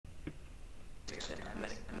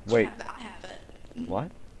Wait. I have it.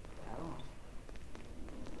 What?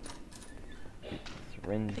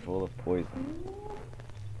 Syringe full of poison.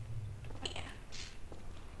 Yeah.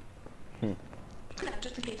 Hmm. No,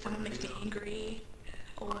 just in case someone makes me angry,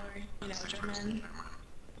 or, you know, German,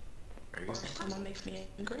 or someone makes me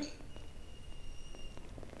angry.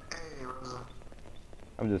 Hey, Rosa.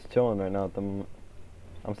 I'm just chilling right now at the moment.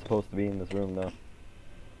 I'm supposed to be in this room though.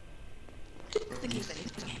 Just in case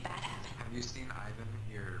anything bad happens. Have you seen Ivan,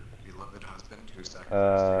 your beloved husband, who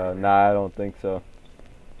sacrificed Nah, I don't think so.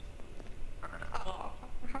 Oh,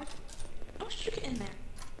 how should you get in there?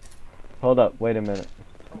 Hold up, wait a minute.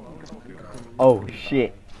 Oh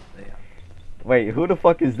shit. Wait, who the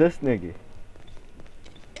fuck is this nigga?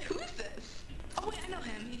 Who is this? Oh wait, I know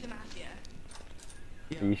him. He's in Mafia.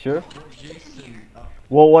 Are you sure? How did you get in here?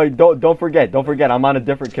 Well, wait, don't forget, I'm on a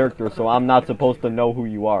different character, so I'm not supposed to know who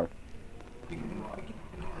you are.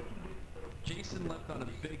 Jason left on a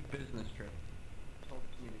big business trip. Told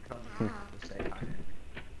me to come to say hi.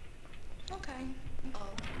 Okay.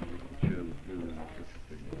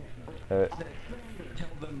 Tell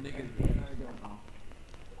them niggas.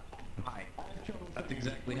 Hi. That's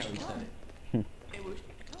exactly how he said it. It was.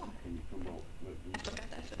 Oh. I forgot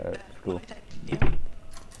that. Alright, cool. What I texted you.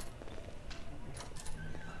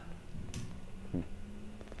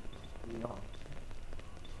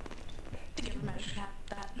 To give a measure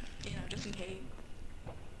that, you know, just in case.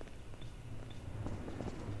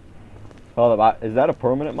 Hold up, is that a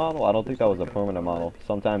permanent model? I don't think that was a permanent model.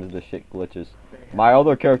 Sometimes this shit glitches. My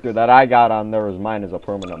other character that I got on there is mine is a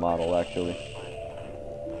permanent model, actually.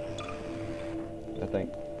 I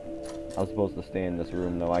think. I'm supposed to stay in this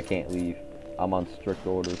room, though. I can't leave. I'm on strict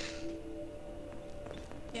orders.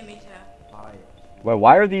 Yeah, me too. Hi. Wait,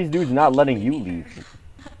 why are these dudes not letting you leave?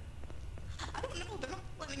 I don't know. They're not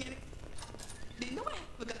letting any. They know I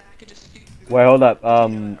could just. Wait, hold up.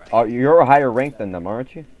 You're a higher rank than them,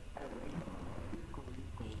 aren't you?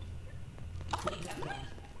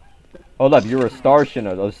 Hold up, you're a starship.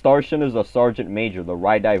 A starship is a sergeant major. The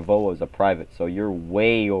Raidai Voa is a private, so you're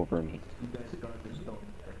way over me.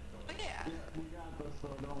 But yeah.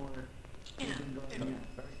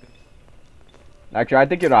 Actually, I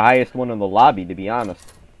think you're the highest one in the lobby, to be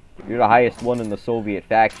honest. You're the highest one in the Soviet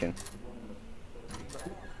faction.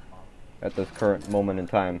 At this current moment in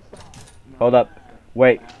time. Hold up.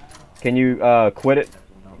 Wait. Can you, quit it?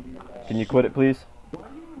 Can you quit it, please?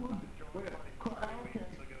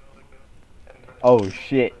 Oh,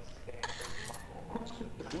 shit.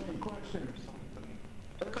 Question?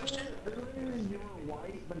 Earlier you were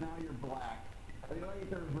white, but now you're black. Are you like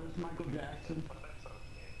the reverse Michael Jackson?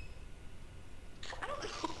 I don't know.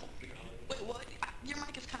 Wait, what? Your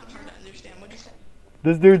mic is kind of hard to understand. What'd you say?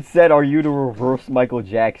 This dude said, are you the reverse Michael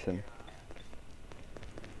Jackson?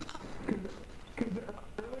 Because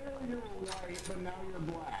earlier you were white, but now you're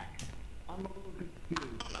black. I'm a little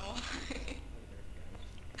confused. I don't know.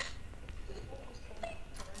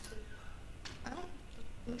 I don't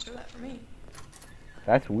answer that for me.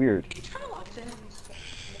 That's weird. You trying to lock in?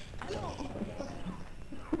 I know.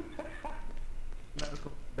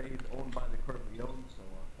 Medical base owned by the Corleone, so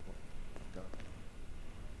go.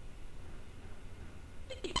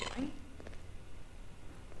 What are you doing?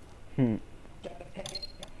 Hmm. Gotta pay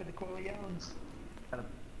for the Corleones. Gotta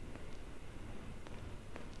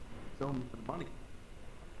film for the money.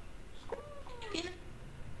 You know,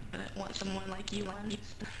 I want someone like you on me.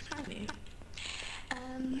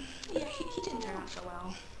 Yeah, he didn't turn out so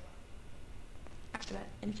well. After that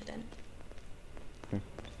incident.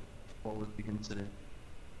 What was the incident?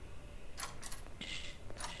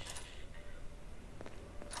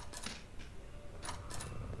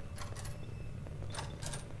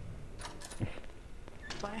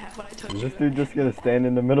 What I told Is you. this dude just gonna stand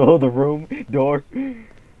in the middle of the room door?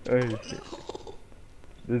 Oh, shit.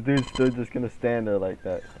 This dude's still just gonna stand there like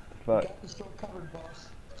that. Fuck. Got the store covered, boss.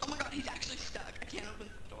 Oh my god, he's actually stuck. I can't open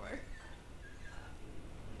the door.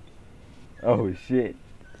 Oh shit.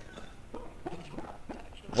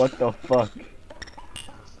 What the fuck?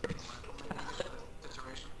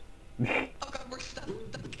 Oh god, we're stuck. Oh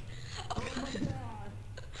god.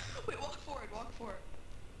 Wait, walk forward, walk forward.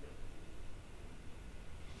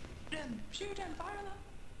 Shoot him, fire them.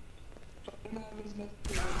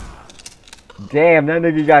 Damn, that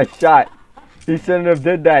nigga got shot. He shouldn't have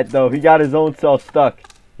did that though. He got his own self stuck.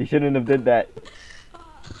 He shouldn't have did that. Did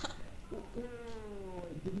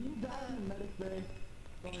you die in the medic bay?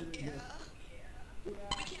 Yeah.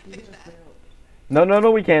 I can't fix that.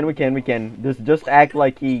 No, we can. Just act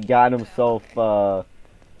like he got himself,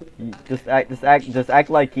 just act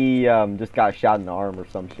like he, just got shot in the arm or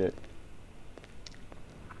some shit.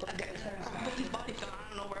 Okay. His body, so I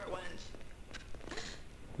don't know where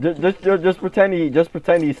Just pretend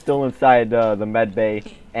he's still inside the med bay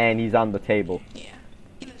and he's on the table. Yeah.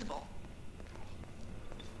 Invisible.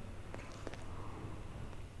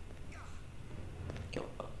 Yo,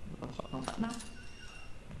 what's now?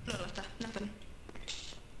 No, nothing.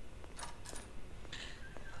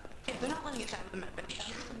 Yeah, they're not letting us out of the med bay.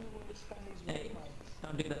 Hey,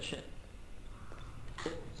 don't do that shit.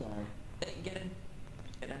 Sorry. Hey, get in.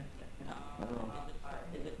 Get in.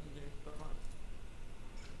 Is it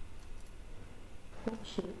Oh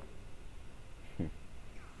shit. There's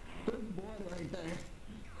blood right there.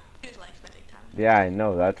 Here's like spending time. Yeah, I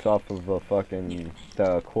know. That's off of fucking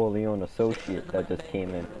the Corleone associate that just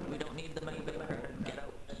came in. We don't need the money back. Get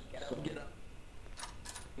out. Get out. Get out.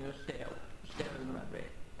 You know, stay out. Stay out of the med bay.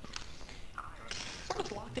 We're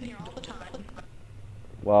just locked in here all the time.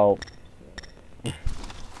 Well,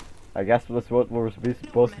 I guess that's what we're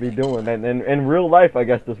supposed to be doing, and in real life, I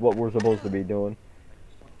guess that's what we're supposed to be doing.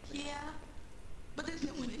 Yeah, but there's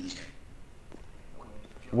no one injured.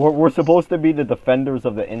 We're supposed to be the defenders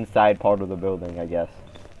of the inside part of the building, I guess.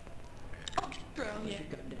 Oh, true, yeah.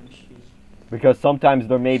 Goddamn shoes. Because sometimes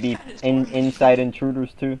there may be inside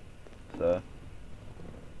intruders too. So.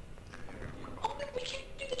 Oh, no, we can't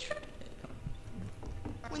do the trick.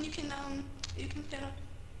 When you can stand up.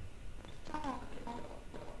 Oh.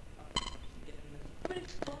 But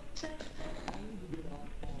it's explosive.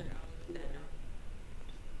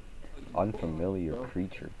 Unfamiliar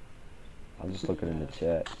creature. I'm just looking in the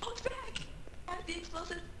chat. Oh, it's back! The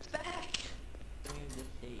explosive is back! Let me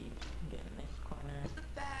just see. Get in this corner. It's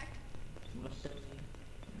back! Mostly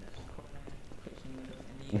in this corner. Facing the door.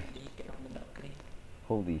 And then you get on the balcony.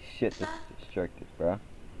 Holy shit, this is destructive, bro.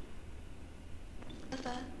 What's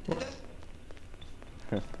that?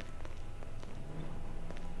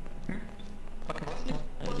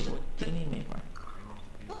 What do you need me for?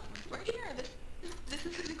 Look, right here! This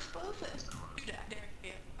is an explosive! There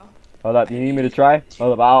you go. Hold up, you need me to try?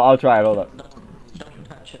 Hold up, I'll try it, hold up. Don't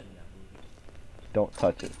touch it. Don't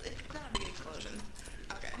touch it. It's not a big explosion.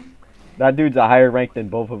 Okay. That dude's a higher rank than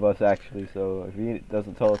both of us, actually, so if he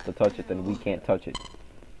doesn't tell us to touch it, then we can't touch it.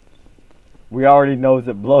 We already knows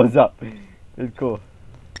it blows up. It's cool.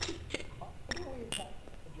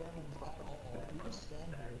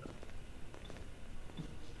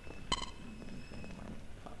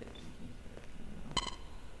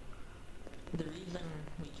 The reason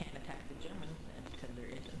we can't attack the Germans is because there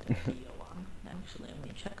isn't a CO on. Actually, let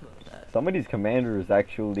me check about that. Some of these commanders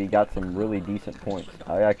actually got some really decent points.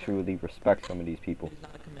 I actually respect some of these people. He's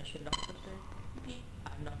not a commissioned officer.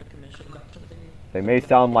 I'm not a commissioned officer. They may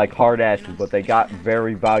sound like hard asses, but they got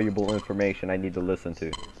very valuable information I need to listen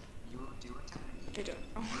to. They do.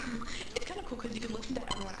 It's kind of cool because you can listen to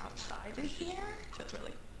everyone outside in here. So it's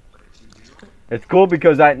really It's cool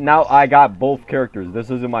because now I got both characters. This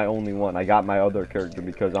isn't my only one. I got my other character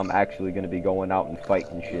because I'm actually going to be going out and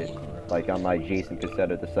fighting shit. Like on my Jason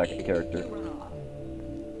Cassetta, the second character.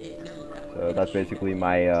 So that's basically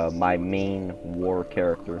my my main war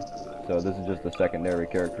character. So this is just a secondary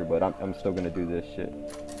character, but I'm still going to do this shit.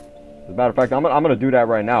 As a matter of fact, I'm going to do that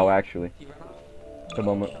right now, actually. Just a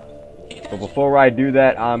moment. But before I do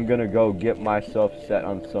that, I'm going to go get myself set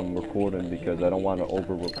on some recording because I don't want to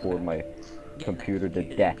over-record my computer to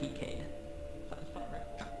death.